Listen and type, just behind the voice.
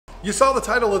You saw the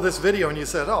title of this video and you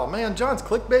said, oh man, John's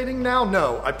clickbaiting now?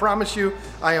 No, I promise you,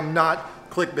 I am not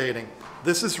clickbaiting.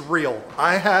 This is real.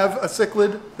 I have a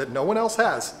cichlid that no one else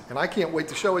has, and I can't wait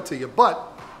to show it to you. But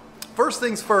first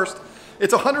things first,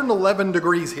 it's 111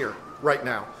 degrees here right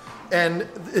now, and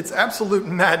it's absolute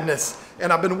madness.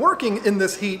 And I've been working in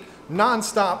this heat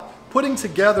nonstop, putting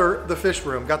together the fish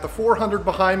room. Got the 400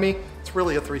 behind me. It's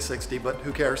really a 360, but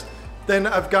who cares? Then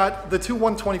I've got the two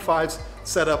 125s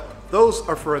set up. Those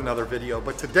are for another video,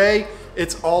 but today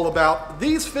it's all about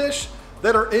these fish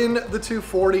that are in the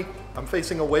 240. I'm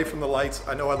facing away from the lights.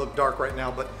 I know I look dark right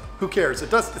now, but who cares?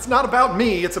 It's not about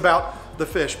me, it's about the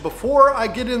fish. Before I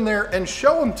get in there and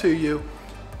show them to you,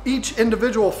 each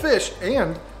individual fish,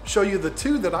 and show you the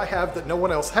two that I have that no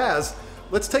one else has,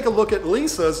 let's take a look at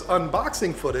Lisa's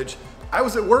unboxing footage. I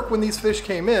was at work when these fish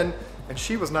came in, and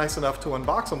she was nice enough to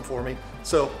unbox them for me.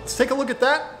 So let's take a look at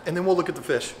that, and then we'll look at the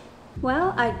fish.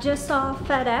 Well, I just saw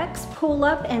FedEx pull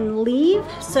up and leave,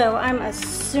 so I'm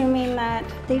assuming that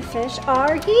the fish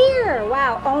are here.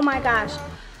 Wow, oh my gosh.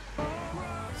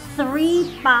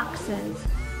 3 boxes.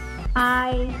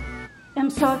 I am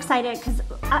so excited because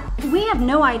we have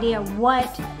no idea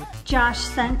what Josh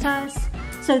sent us.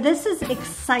 So this is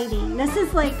exciting. This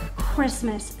is like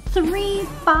Christmas. 3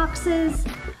 boxes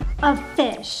of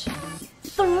fish.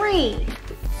 3.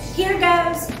 Here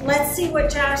goes. Let's see what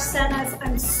Josh sent us.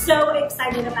 I'm so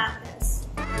excited about this.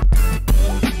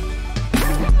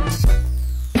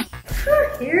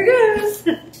 Here goes.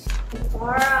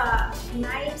 Laura,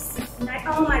 nice.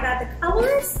 Oh my God, the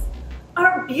colors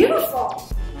are beautiful.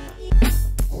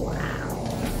 Wow.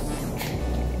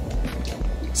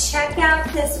 Check out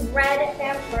this red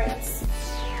empress.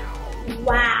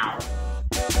 Wow.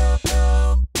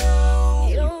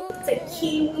 It's a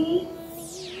kiwi.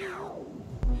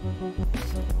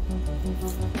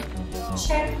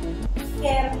 Check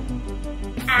him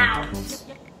out.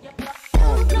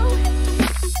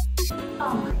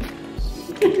 Oh my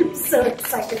gosh, I'm so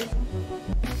excited.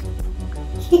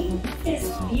 He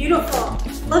is beautiful.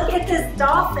 Look at this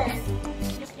dolphin.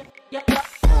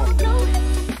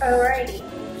 Alrighty,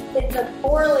 it's a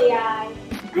Borley eye.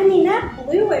 I mean, that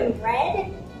blue and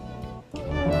red.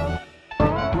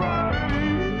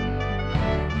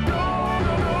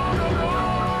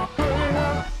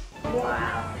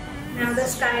 Now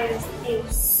this guy is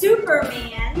a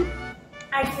Superman.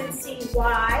 I can see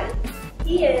why.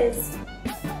 He is.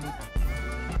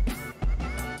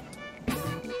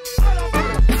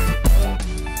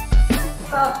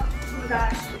 Oh my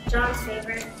gosh, John's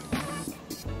favorite.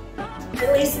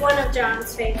 At least one of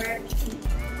John's favorite.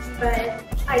 But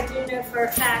I do know for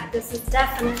a fact this is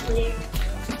definitely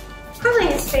probably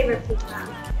his favorite peacock.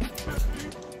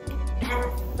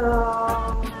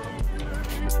 Ethel.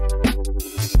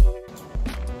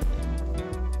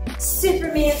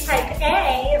 Superman type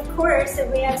A, of course.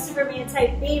 If we have Superman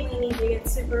type B, we need to get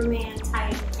Superman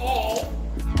type A.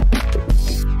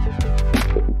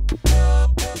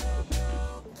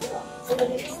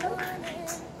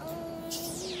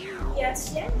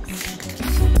 Yes, yes.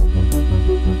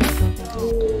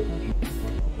 Ooh.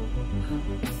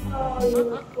 Oh, you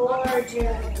look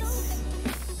gorgeous.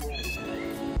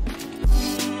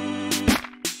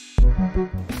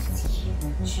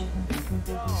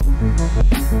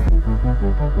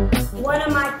 One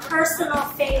of my personal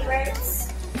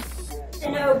favorites,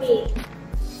 an OB.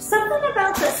 Something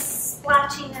about the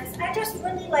splotchiness. I just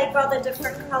really like all the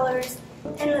different colors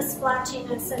and the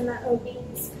splotchiness in the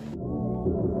OBs.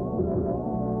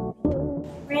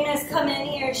 Rena's come in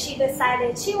here, she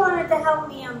decided she wanted to help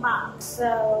me unbox,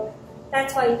 so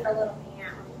that's why you heard a little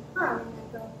meow. Oh,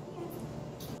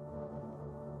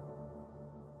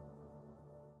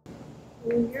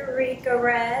 Eureka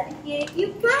Red.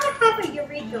 You've got to have a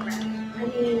Eureka Red. I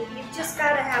mean, you've just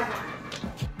got to have one.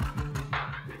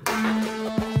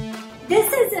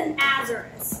 This is an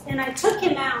Azurus, and I took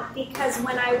him out because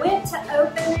when I went to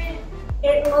open it,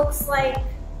 it looks like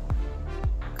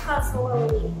Cosmo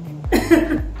League.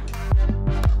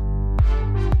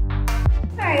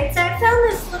 Alright, so I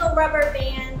found this little rubber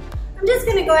band. I'm just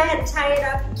going to go ahead and tie it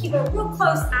up, keep a real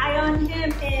close eye on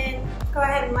him, and go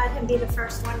ahead and let him be the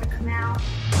first one to come out.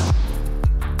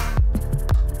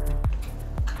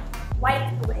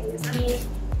 White glaze, I mean,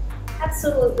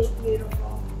 absolutely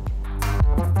beautiful.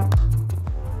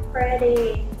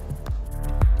 Pretty.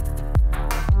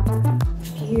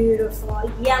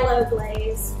 Beautiful, yellow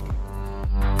glaze.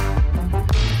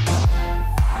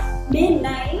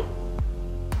 Midnight.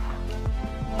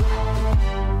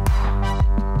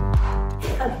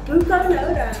 A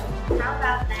Bukonodo. How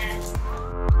about that?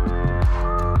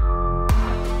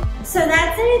 So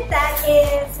that's it. That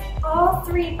is all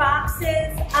 3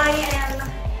 boxes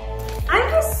I'm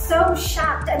just so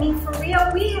shocked. I mean, for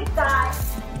real, we have got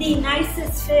the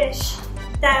nicest fish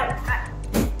that,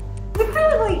 we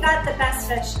probably got the best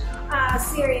fish,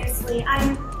 seriously.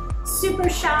 I'm super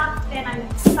shocked and I'm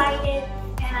excited,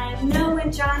 and I know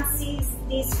when John sees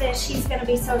these fish, he's gonna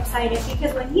be so excited,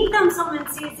 because when he comes home and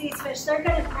sees these fish, they're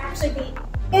gonna actually be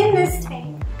in this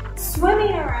tank,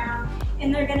 swimming around,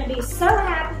 and they're gonna be so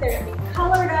happy. They're gonna be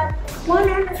colored up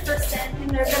 100%, and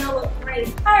they're gonna look great.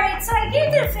 All right, so I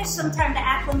gave the fish some time to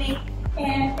acclimate,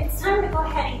 and it's time to go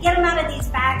ahead and get them out of these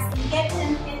bags and get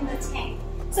them in the tank.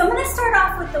 So I'm gonna start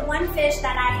off with the one fish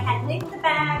that I had nicked the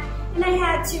bag, and I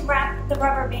had to wrap the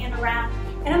rubber band around,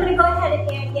 and I'm gonna go ahead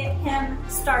and get him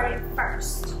started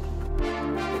first.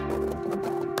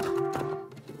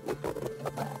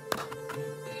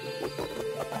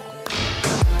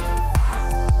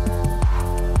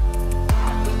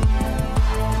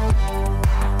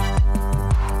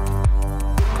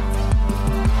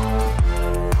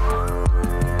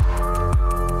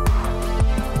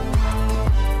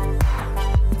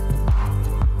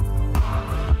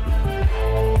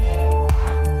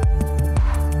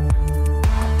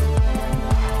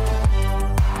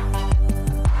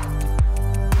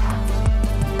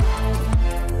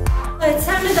 It's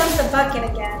time to dump the bucket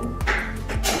again.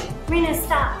 Rena,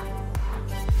 stop.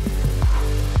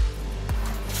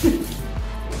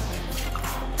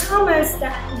 Almost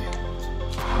done.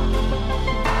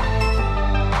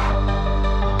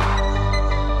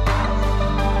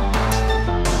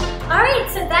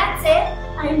 Alright, so that's it.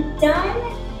 I'm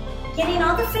done getting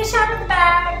all the fish out of the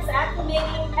bags,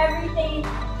 acclimating everything.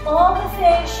 All the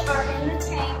fish are in the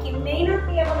tank. You may not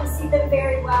be able to see them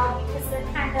very well because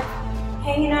they're kind of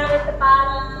hanging out at the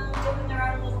bottom, doing their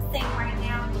own little thing right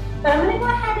now. But I'm gonna go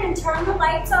ahead and turn the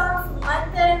lights off and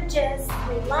let them just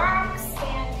relax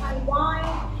and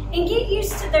unwind and get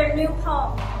used to their new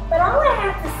home. But all I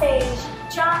have to say is,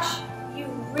 Josh, you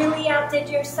really outdid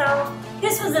yourself.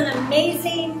 This was an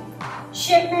amazing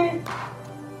shipment.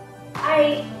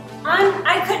 I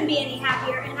couldn't be any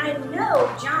happier, and I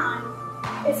know John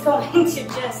is going to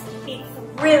just be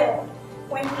thrilled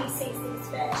when he sees these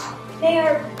fish. They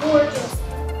are gorgeous.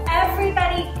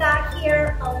 Everybody got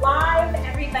here alive.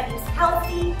 Everybody's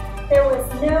healthy. There was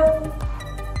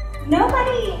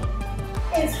nobody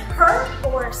is hurt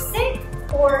or sick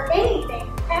or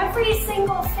anything. Every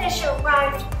single fish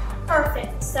arrived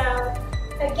perfect. So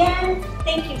again,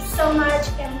 thank you so much,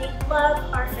 and we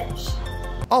love our fish.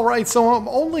 All right, so I'm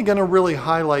only gonna really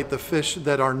highlight the fish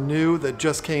that are new, that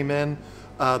just came in,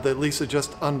 that Lisa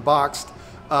just unboxed.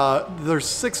 There's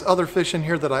 6 other fish in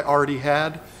here that I already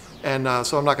had, and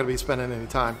so I'm not gonna be spending any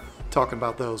time talking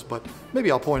about those, but maybe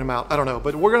I'll point them out, I don't know.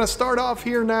 But we're gonna start off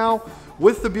here now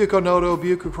with the Bucconodo,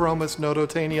 Buccochromis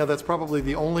nodotania. That's probably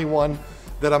the only one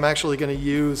that I'm actually gonna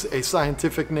use a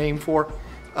scientific name for.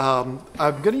 I'm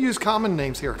gonna use common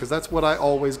names here because that's what I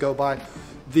always go by.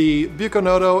 The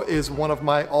Bucconodo is one of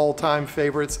my all-time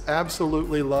favorites.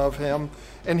 Absolutely love him.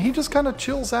 And he just kind of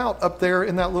chills out up there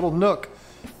in that little nook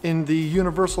in the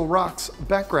Universal Rocks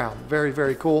background. Very,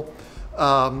 very cool.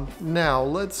 Now,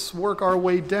 let's work our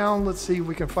way down. Let's see if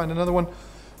we can find another one.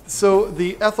 So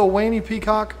the Ethylwane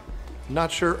peacock,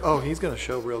 not sure. Oh, he's going to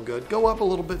show real good. Go up a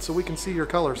little bit so we can see your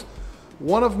colors.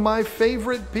 One of my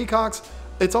favorite peacocks.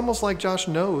 It's almost like Josh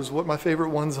knows what my favorite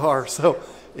ones are. So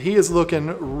he is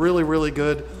looking really, really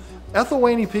good.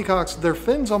 Ethylwane peacocks, their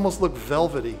fins almost look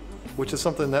velvety, which is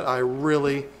something that I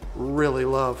really, really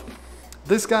love.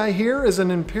 This guy here is an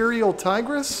Imperial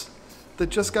Tigress that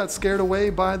just got scared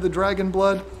away by the dragon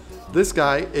blood. This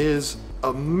guy is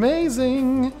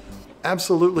amazing.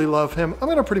 Absolutely love him. I'm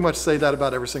gonna pretty much say that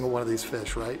about every single one of these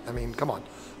fish, right? I mean, come on.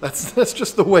 That's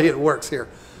just the way it works here.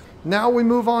 Now we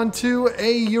move on to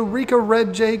a Eureka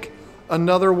Red Jake,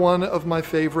 another one of my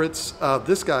favorites.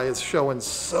 This guy is showing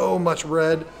so much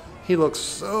red. He looks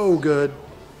so good.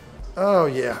 Oh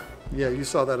yeah, yeah, you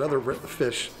saw that other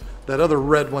fish, that other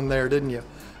red one there, didn't you?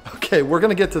 Okay, we're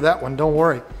gonna get to that one, don't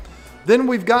worry. Then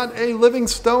we've got a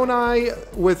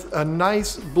Livingstoni with a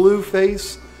nice blue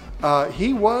face.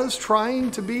 He was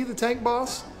trying to be the tank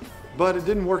boss, but it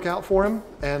didn't work out for him.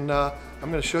 And I'm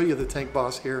gonna show you the tank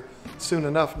boss here soon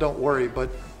enough, don't worry. But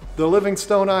the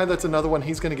Livingstoni, that's another one.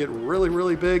 He's gonna get really,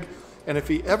 really big. And if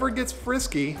he ever gets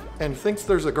frisky and thinks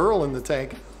there's a girl in the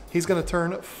tank, he's gonna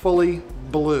turn fully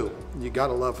blue. You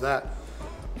gotta love that.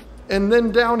 And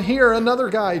then down here, another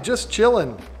guy just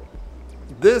chilling.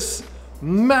 This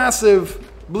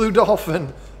massive blue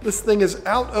dolphin. This thing is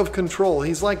out of control.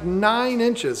 He's like 9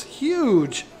 inches,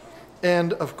 huge.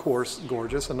 And of course,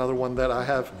 gorgeous. Another one that I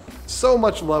have so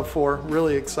much love for.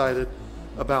 Really excited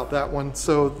about that one.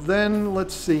 So then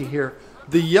let's see here.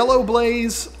 The yellow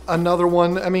blaze, another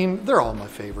one. I mean, they're all my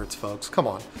favorites, folks. Come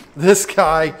on. This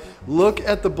guy, look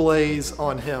at the blaze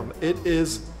on him. It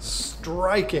is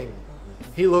striking.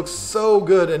 He looks so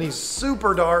good, and he's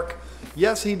super dark.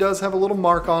 Yes, he does have a little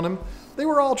mark on him. They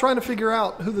were all trying to figure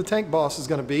out who the tank boss is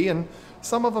going to be, and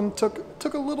some of them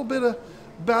took a little bit of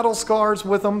battle scars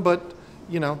with them, but,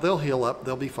 you know, they'll heal up.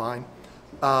 They'll be fine.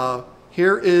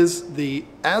 Here is the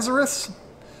Azurus.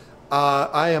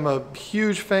 I am a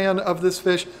huge fan of this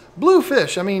fish. Blue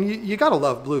fish, I mean, you gotta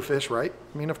love blue fish, right?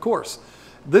 I mean, of course.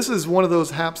 This is one of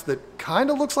those haps that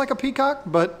kind of looks like a peacock,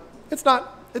 but it's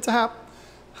not. It's a hap.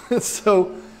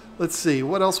 So, let's see,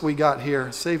 what else we got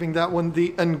here? Saving that one,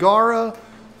 the Angara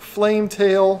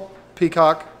Flametail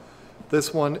Peacock.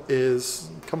 This one is,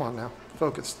 come on now,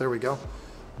 focus, there we go.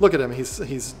 Look at him,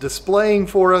 he's displaying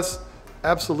for us.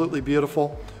 Absolutely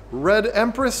beautiful. Red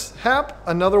Empress hap,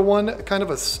 another one, kind of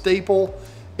a staple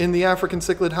in the African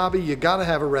cichlid hobby. You gotta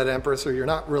have a Red Empress or you're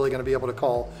not really gonna be able to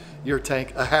call your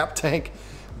tank a hap tank.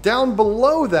 Down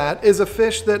below that is a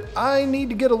fish that I need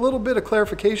to get a little bit of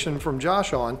clarification from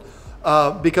Josh on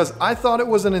because I thought it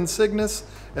was an Insignis,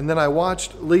 and then I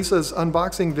watched Lisa's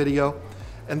unboxing video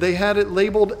and they had it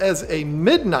labeled as a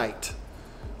Midnight.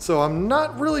 So I'm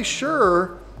not really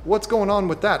sure what's going on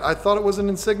with that. I thought it was an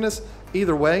Insignis.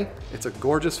 Either way, it's a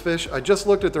gorgeous fish. I just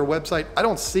looked at their website. I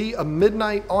don't see a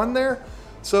Midnight on there,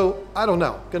 so I don't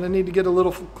know. Gonna need to get a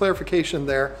little clarification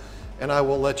there, and I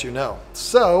will let you know.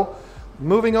 So,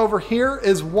 moving over here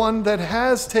is one that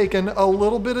has taken a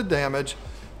little bit of damage.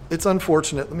 It's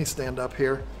unfortunate. Let me stand up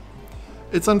here.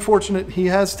 It's unfortunate. He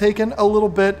has taken a little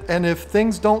bit, and if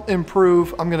things don't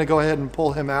improve, I'm gonna go ahead and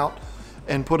pull him out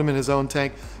and put him in his own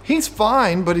tank. He's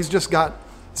fine, but he's just got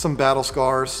some battle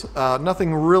scars.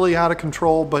 Nothing really out of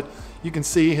control, but you can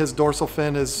see his dorsal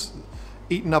fin is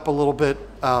eaten up a little bit.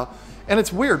 And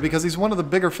it's weird because he's one of the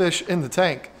bigger fish in the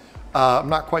tank. I'm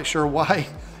not quite sure why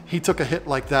he took a hit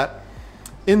like that.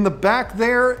 In the back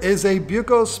there is a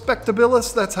Bucco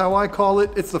spectabilis. That's how I call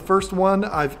it. It's the first one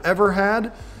I've ever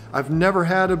had. I've never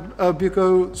had a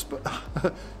Bucco,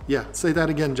 yeah, say that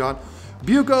again, John.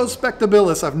 Bucco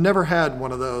spectabilis, I've never had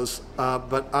one of those,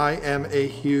 but I am a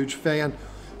huge fan.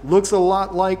 Looks a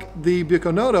lot like the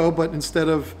Bucconodo, but instead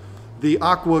of the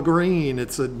aqua green,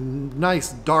 it's a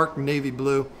nice dark navy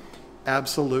blue.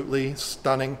 Absolutely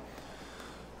stunning.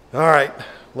 All right,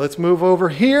 let's move over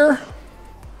here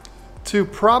to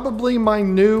probably my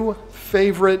new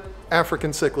favorite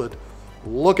African cichlid.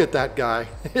 Look at that guy.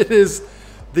 It is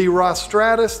the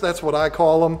Rostratus, that's what I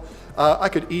call him. I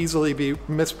could easily be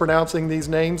mispronouncing these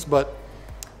names, but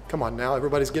come on now,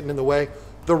 everybody's getting in the way.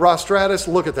 The Rostratus,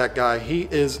 look at that guy. He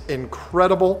is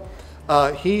incredible.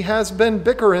 He has been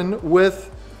bickering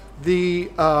with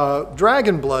the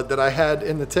dragon blood that I had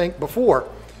in the tank before,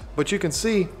 but you can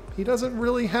see he doesn't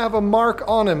really have a mark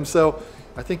on him, so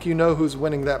I think you know who's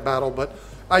winning that battle, but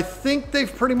I think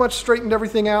they've pretty much straightened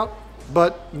everything out,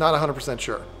 but not 100%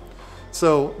 sure.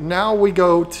 So now we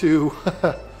go to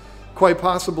quite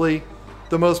possibly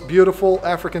the most beautiful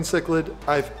African cichlid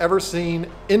I've ever seen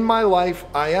in my life.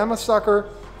 I am a sucker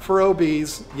for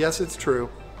OBs. Yes, it's true.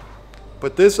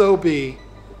 But this OB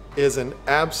is an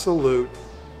absolute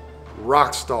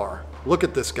rock star. Look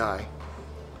at this guy.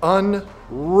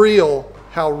 Unreal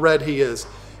how red he is.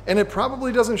 And it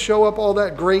probably doesn't show up all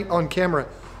that great on camera.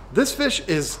 This fish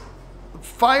is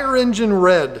fire engine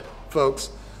red, folks.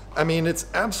 I mean, it's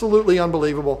absolutely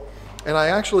unbelievable. And I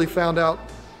actually found out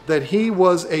that he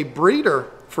was a breeder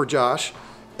for Josh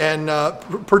and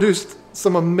produced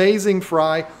some amazing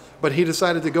fry, but he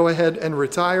decided to go ahead and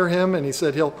retire him, and he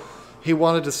said he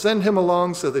wanted to send him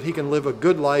along so that he can live a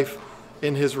good life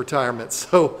in his retirement.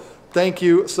 So thank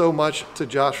you so much to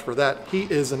Josh for that. He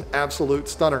is an absolute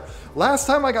stunner. Last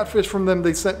time I got fish from them,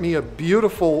 they sent me a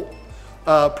beautiful,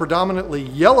 predominantly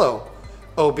yellow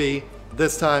OB.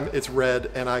 This time it's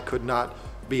red, and I could not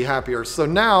be happier. So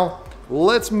now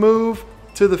let's move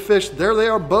to the fish. There they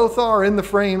are, both are in the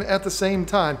frame at the same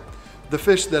time. The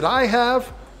fish that I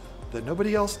have that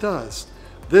nobody else does.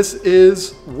 This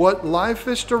is what Live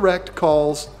Fish Direct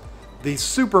calls the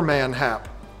Superman hap.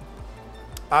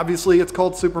 Obviously it's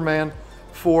called Superman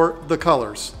for the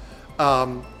colors.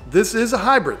 This is a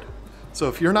hybrid. So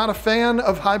if you're not a fan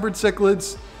of hybrid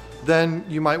cichlids, then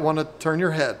you might want to turn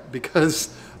your head,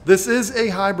 because this is a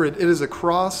hybrid. It is a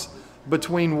cross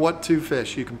between what two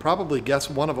fish? You can probably guess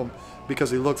one of them because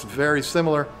he looks very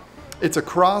similar. It's a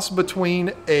cross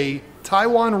between a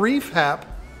Taiwan reef hap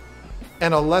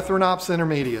and a Lethrinops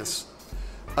intermedius,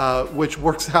 which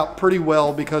works out pretty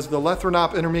well because the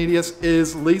Lethrinops intermedius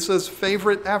is Lisa's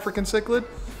favorite African cichlid.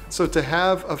 So to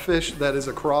have a fish that is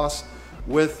a cross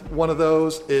with one of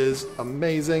those is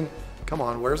amazing. Come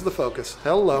on, where's the focus?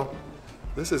 Hello.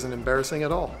 This isn't embarrassing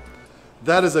at all.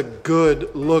 That is a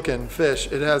good looking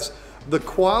fish. It has the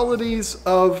qualities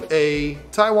of a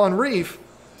Taiwan reef,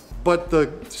 but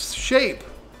the shape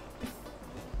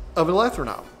of a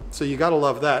Lethrinops. So you gotta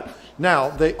love that. Now,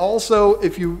 they also,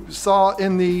 if you saw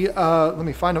in the, let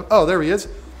me find him. Oh, there he is.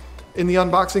 In the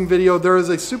unboxing video, there is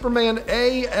a Superman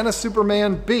A and a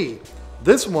Superman B.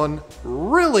 This one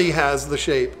really has the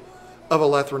shape of a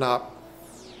Lethrinops.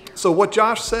 So what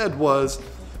Josh said was,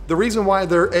 the reason why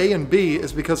they're A and B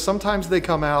is because sometimes they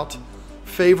come out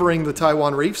favoring the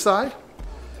Taiwan reef side,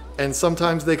 and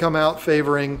sometimes they come out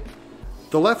favoring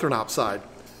the Lethrinops side.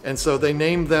 And so they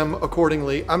named them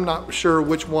accordingly. I'm not sure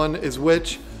which one is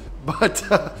which, but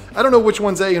I don't know which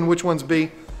one's A and which one's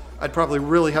B. I'd probably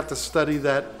really have to study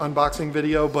that unboxing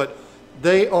video, but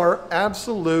they are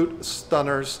absolute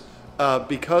stunners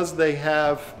because they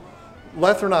have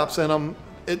Lethrinops in them.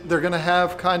 They're gonna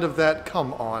have kind of that,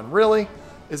 come on, really?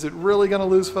 Is it really gonna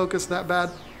lose focus that bad?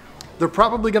 They're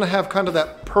probably gonna have kind of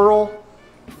that pearl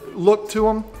look to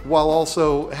them while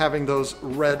also having those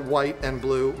red, white, and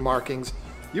blue markings.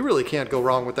 You really can't go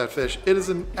wrong with that fish. It is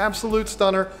an absolute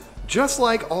stunner, just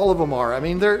like all of them are. I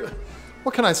mean,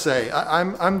 what can I say?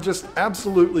 I'm just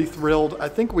absolutely thrilled. I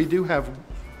think we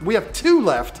have two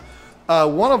left.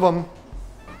 One of them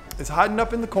is hiding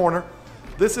up in the corner.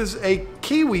 This is a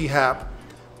kiwi hap.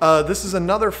 This is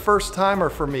another first timer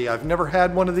for me. I've never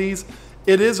had one of these.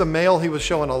 It is a male. He was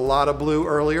showing a lot of blue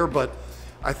earlier, but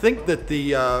I think that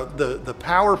the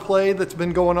power play that's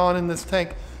been going on in this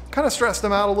tank kind of stressed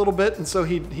him out a little bit, and so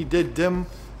he did dim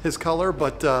his color,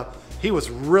 but he was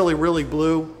really, really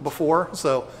blue before,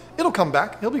 so it'll come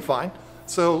back. He'll be fine.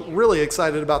 So really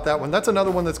excited about that one. That's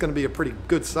another one that's going to be a pretty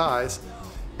good size.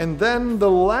 And then the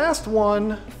last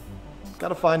one,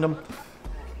 gotta find him,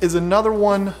 is another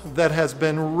one that has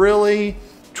been really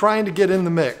trying to get in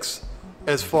the mix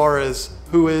as far as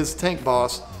who is Tank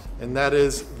Boss, and that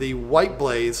is the White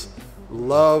Blaze.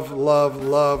 Love, love,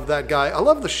 love that guy. I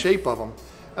love the shape of him.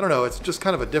 I don't know, it's just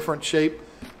kind of a different shape,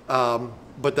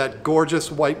 but that gorgeous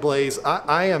White Blaze.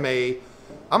 I'm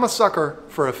a sucker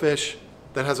for a fish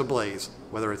that has a blaze,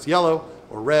 whether it's yellow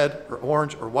or red or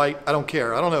orange or white. I don't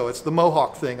care. I don't know. It's the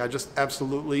Mohawk thing. I just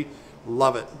absolutely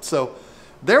love it. So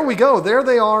there we go. There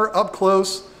they are up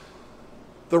close.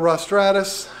 The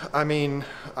Rostratus. I mean,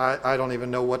 I don't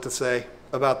even know what to say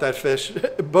about that fish.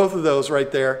 Both of those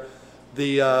right there.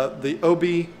 The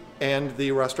OB and the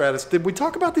Rostratus. Did we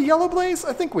talk about the yellow blaze?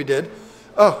 I think we did.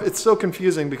 Oh, it's so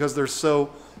confusing because there's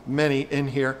so many in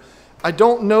here. I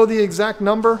don't know the exact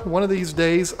number. One of these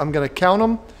days I'm gonna count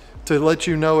them to let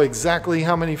you know exactly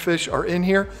how many fish are in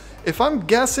here. If I'm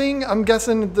guessing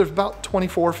there's about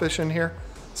 24 fish in here,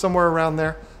 somewhere around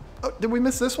there. Oh, did we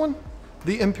miss this one?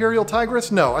 The Imperial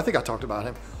Tigress? No, I think I talked about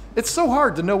him. It's so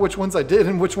hard to know which ones I did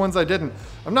and which ones I didn't.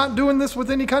 I'm not doing this with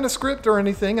any kind of script or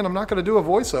anything, and I'm not gonna do a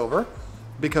voiceover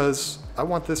because I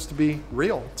want this to be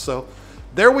real. So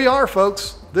there we are,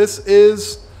 folks. This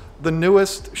is the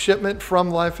newest shipment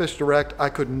from Live Fish Direct. I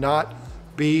could not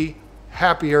be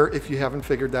happier if you haven't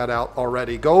figured that out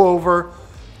already. Go over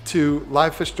to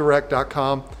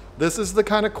livefishdirect.com. This is the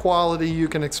kind of quality you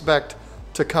can expect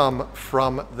to come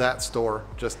from that store.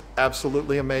 Just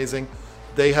absolutely amazing.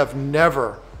 They have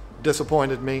never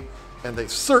disappointed me, and they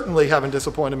certainly haven't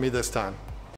disappointed me this time.